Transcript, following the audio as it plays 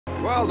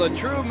Well, the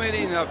true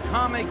meaning of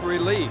comic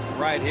relief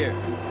right here.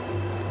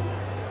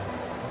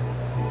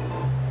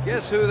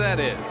 Guess who that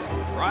is?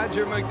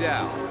 Roger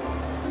McDowell.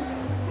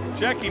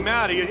 Check him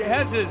out. He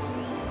has his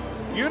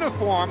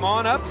uniform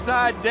on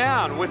upside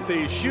down with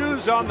the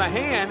shoes on the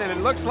hand, and it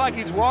looks like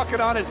he's walking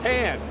on his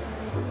hands.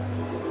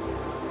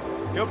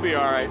 He'll be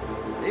all right.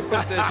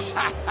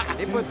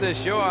 He put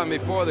this show on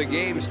before the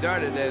game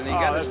started, and he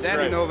got a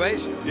standing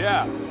ovation.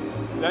 Yeah,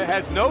 that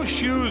has no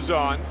shoes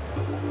on.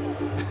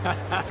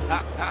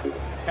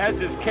 Has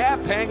his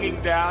cap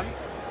hanging down.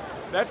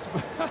 That's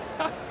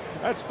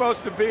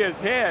supposed to be his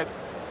head.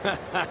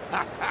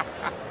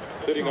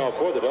 Hitting off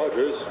for the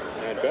Dodgers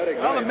and batting.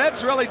 Well, the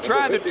Mets really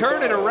trying to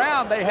turn it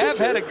around. They have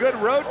had a good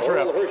road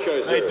trip.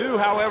 They do,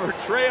 however,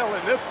 trail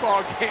in this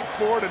ball game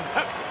 4-0.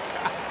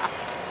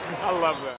 I love that.